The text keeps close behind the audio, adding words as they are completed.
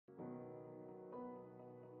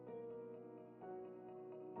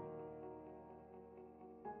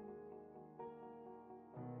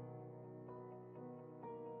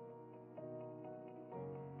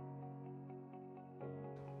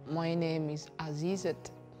My name is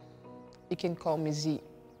Asisat. You can call me Z.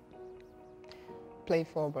 Play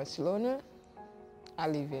for Barcelona. I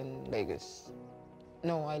live in Lagos.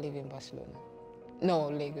 No, I live in Barcelona. No,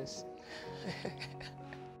 Lagos.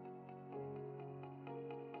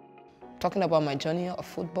 Talking about my journey of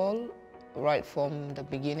football, right from the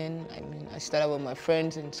beginning, I started with my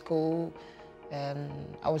friends in school, and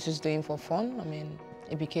I was just doing for fun.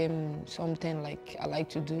 It became something like I like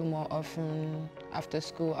to do more often. After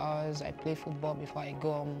school hours, I play football before I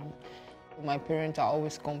go home. My parents are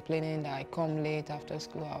always complaining that I come late after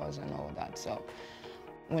school hours and all that. So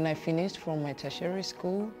when I finished from my tertiary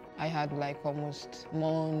school, I had like almost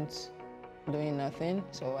months doing nothing.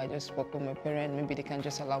 So I just spoke with my parents. Maybe they can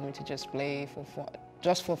just allow me to just play for fun,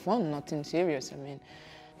 just for fun, nothing serious.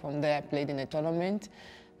 From there I played in a tournament.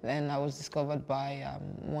 Then I was discovered by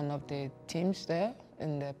one of the teams there,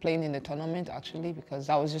 playing in the tournament actually, because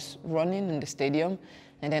I was just running in the stadium,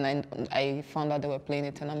 and then I found out they were playing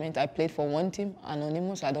a tournament. I played for one team,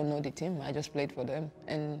 anonymous. I don't know the team. I just played for them,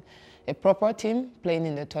 and a proper team playing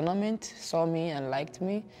in the tournament saw me and liked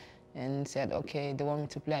me, and said, okay, they want me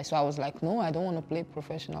to play. So I was like, no, I don't want to play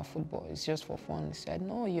professional football. It's just for fun. He said,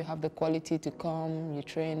 no, you have the quality to come. You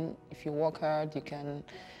train. If you work hard, you can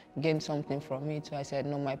gain something from it. So I said,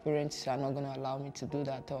 no, my parents are not going to allow me to do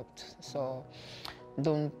that. So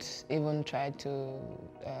don't even try to,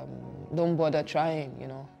 don't bother trying, you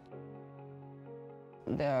know.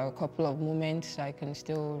 There are a couple of moments I can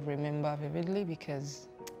still remember vividly because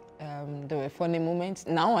there were funny moments.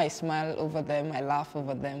 Now I smile over them, I laugh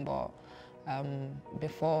over them, but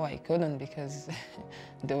before I couldn't because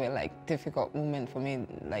they were like difficult moments for me.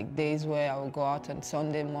 Like days where I would go out on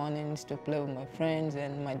Sunday mornings to play with my friends,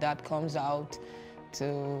 and my dad comes out to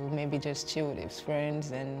maybe just chill with his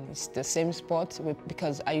friends, and it's the same spot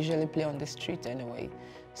because I usually play on the street anyway.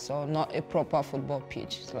 So not a proper football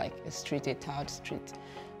pitch, it's like a street, a tarred street.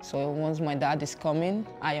 So once my dad is coming,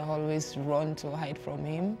 I always run to hide from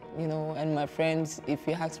him, you know, and my friends, if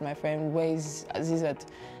you ask my friend, where is Asisat?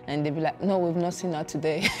 And they'd be like, no, we've not seen her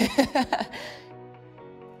today.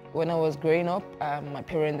 When I was growing up, my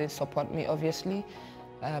parents did support me, obviously.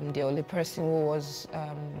 The only person who was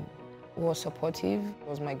supportive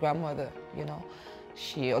was my grandmother, you know.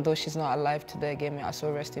 Although she's not alive today, gave me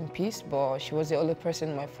also rest in peace, but she was the only person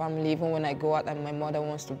in my family. Even when I go out and my mother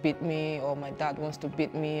wants to beat me or my dad wants to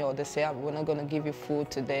beat me, or they say, we're not going to give you food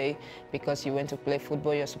today because you went to play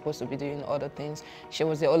football, you're supposed to be doing other things. She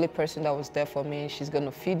was the only person that was there for me. She's going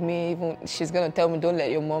to feed me, even she's going to tell me, don't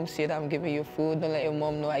let your mom see that I'm giving you food, don't let your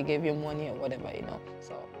mom know I gave you money or whatever, you know.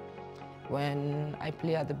 So when I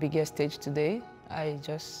play at the biggest stage today, I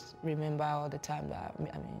just remember all the time that,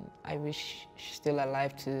 I wish she's still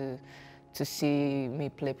alive to see me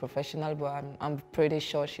play professional, but I'm pretty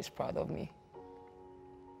sure she's proud of me.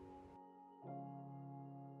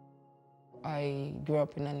 I grew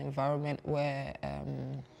up in an environment where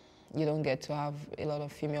you don't get to have a lot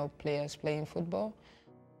of female players playing football.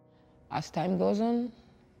 As time goes on,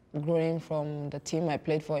 growing from the team I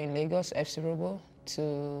played for in Lagos, FC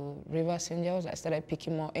to Rivers Angels, I started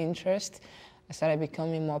picking more interest. I started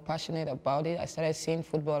becoming more passionate about it. I started seeing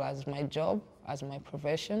football as my job, as my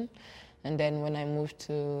profession. And then when I moved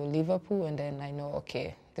to Liverpool, and then I know,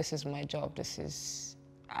 okay, this is my job. I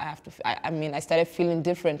started feeling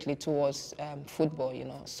differently towards football, you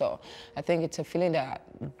know. So I think it's a feeling that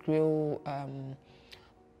grew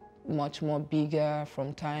much more bigger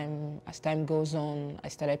as time goes on. I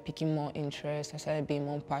started picking more interest. I started being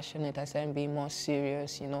more passionate. I started being more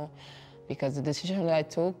serious, you know. Because the decision that I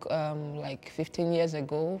took like 15 years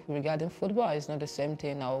ago regarding football is not the same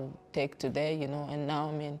thing I'll take today, you know. And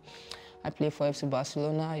now, I play for FC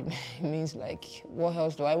Barcelona. It means like, what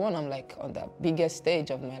else do I want? I'm like on the biggest stage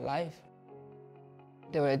of my life.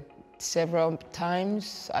 There were several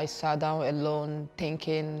times I sat down alone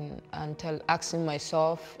thinking and asking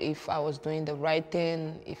myself if I was doing the right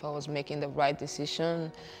thing, if I was making the right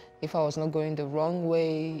decision, if I was not going the wrong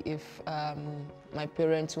way, if my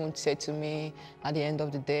parents won't say to me at the end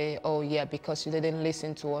of the day, oh yeah, because you didn't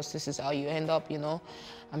listen to us, this is how you end up, you know.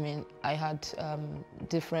 I had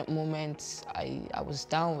different moments. I was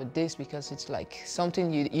down with this because it's like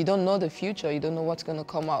something you don't know the future, you don't know what's gonna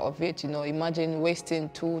come out of it, you know. Imagine wasting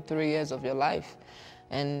 2-3 years of your life.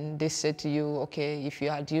 And they said to you, okay, if you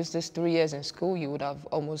had used this 3 years in school, you would have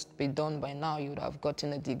almost been done by now. You would have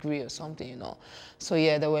gotten a degree or something, you know. So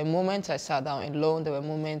yeah, there were moments I sat down alone. There were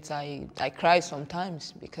moments I cried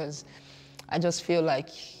sometimes because I just feel like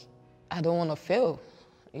I don't want to fail,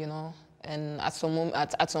 you know. And at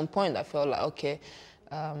some point, I felt like, okay,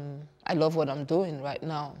 I love what I'm doing right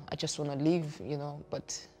now. I just want to leave, you know.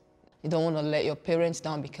 But You don't want to let your parents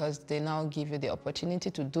down because they now give you the opportunity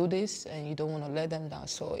to do this, and you don't want to let them down.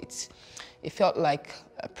 So it felt like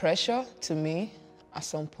a pressure to me. At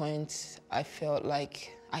some point, I felt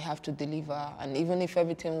like I have to deliver, and even if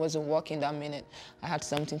everything wasn't working that minute, I had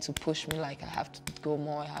something to push me, like I have to go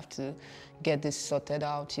more, I have to get this sorted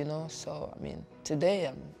out, you know? So, I mean, today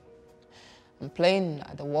I'm playing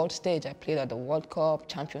at the world stage. I played at the World Cup,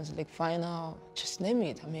 Champions League final, just name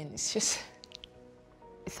it. I mean, it's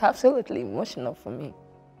absolutely emotional for me.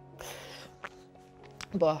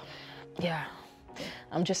 But yeah,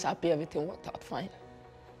 I'm just happy everything worked out fine.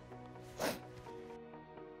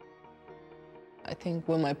 I think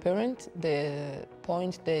with my parents, the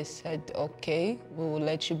point they said, okay, we will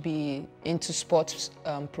let you be into sports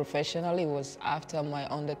professionally was after my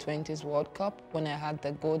under-20s World Cup, when I had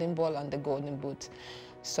the golden ball and the golden boot.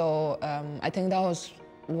 So I think that was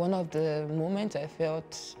one of the moments I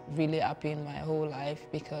felt really happy in my whole life,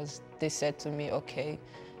 because they said to me, okay,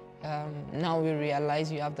 now we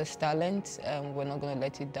realize you have this talent, and we're not going to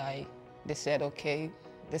let it die. They said, okay,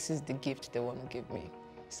 this is the gift they want to give me.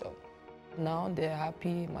 So now they're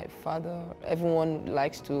happy. My father, everyone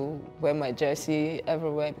likes to wear my jersey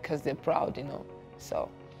everywhere because they're proud, you know. So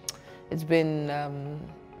it's been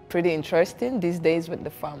pretty interesting these days with the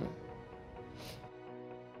fam.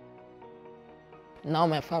 Now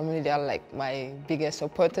my family, they are like my biggest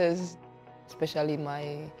supporters, especially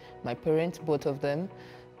my parents, both of them.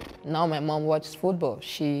 Now my mom watches football.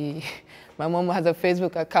 My mom has a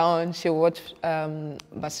Facebook account. She watches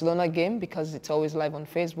Barcelona game because it's always live on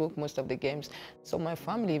Facebook, most of the games. So my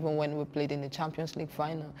family, even when we played in the Champions League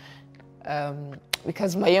final,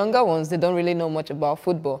 because my younger ones, they don't really know much about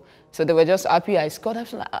football. So they were just happy I scored.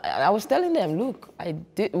 I was telling them, look,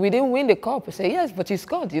 we didn't win the cup. I say, yes, but you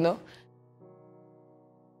scored, you know.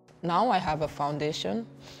 Now I have a foundation,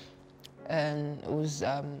 and it was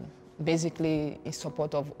basically in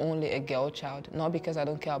support of only a girl child. Not because I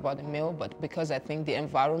don't care about the male, but because I think the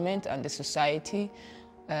environment and the society,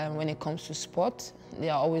 when it comes to sport, they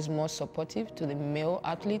are always more supportive to the male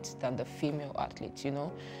athletes than the female athletes, you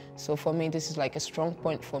know? So for me, this is like a strong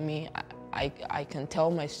point for me. I can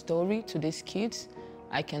tell my story to these kids.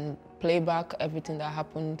 I can play back everything that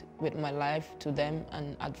happened with my life to them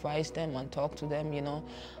and advise them and talk to them, you know?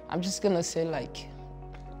 I'm just gonna say, like,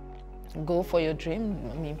 go for your dream.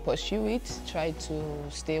 I mean, pursue it. Try to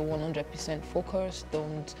stay 100% focused.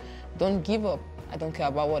 Don't give up. I don't care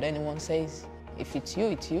about what anyone says. If it's you,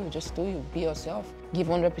 it's you. Just do you. Be yourself. Give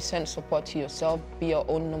 100% support to yourself. Be your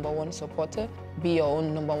own #1 supporter. Be your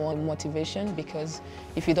own #1 motivation, because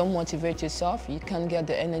if you don't motivate yourself, you can't get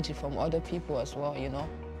the energy from other people as well, you know?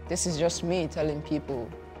 This is just me telling people,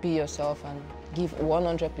 be yourself and give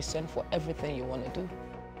 100% for everything you want to do.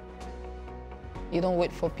 You don't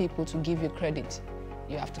wait for people to give you credit.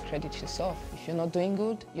 You have to credit yourself. If you're not doing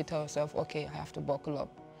good, you tell yourself, okay, I have to buckle up.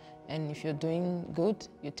 And if you're doing good,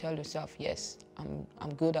 you tell yourself, yes,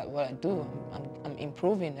 I'm good at what I do. I'm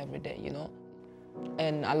improving every day, you know?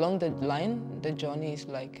 And along the line, the journey is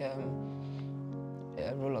like a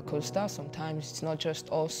roller coaster. Sometimes it's not just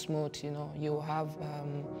all smooth, you know. You have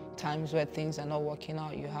times where things are not working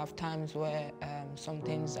out. You have times where some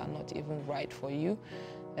things are not even right for you.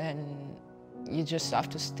 And you just have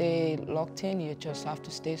to stay locked in. You just have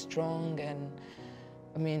to stay strong. And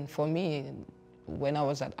I mean, for me, when I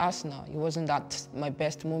was at Arsenal, it wasn't that my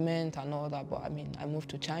best moment and all that, but I mean, I moved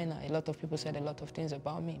to China. A lot of people said a lot of things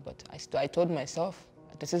about me, but I told myself,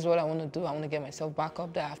 this is what I want to do. I want to get myself back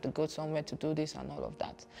up there. I have to go somewhere to do this and all of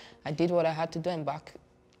that. I did what I had to do, and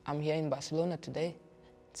I'm here in Barcelona today.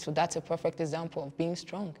 So that's a perfect example of being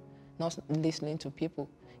strong, not listening to people.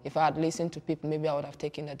 If I had listened to people, maybe I would have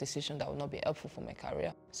taken a decision that would not be helpful for my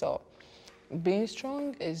career. So being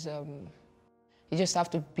strong is, you just have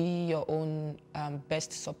to be your own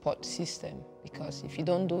best support system, because if you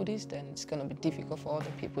don't do this, then it's going to be difficult for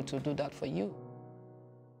other people to do that for you.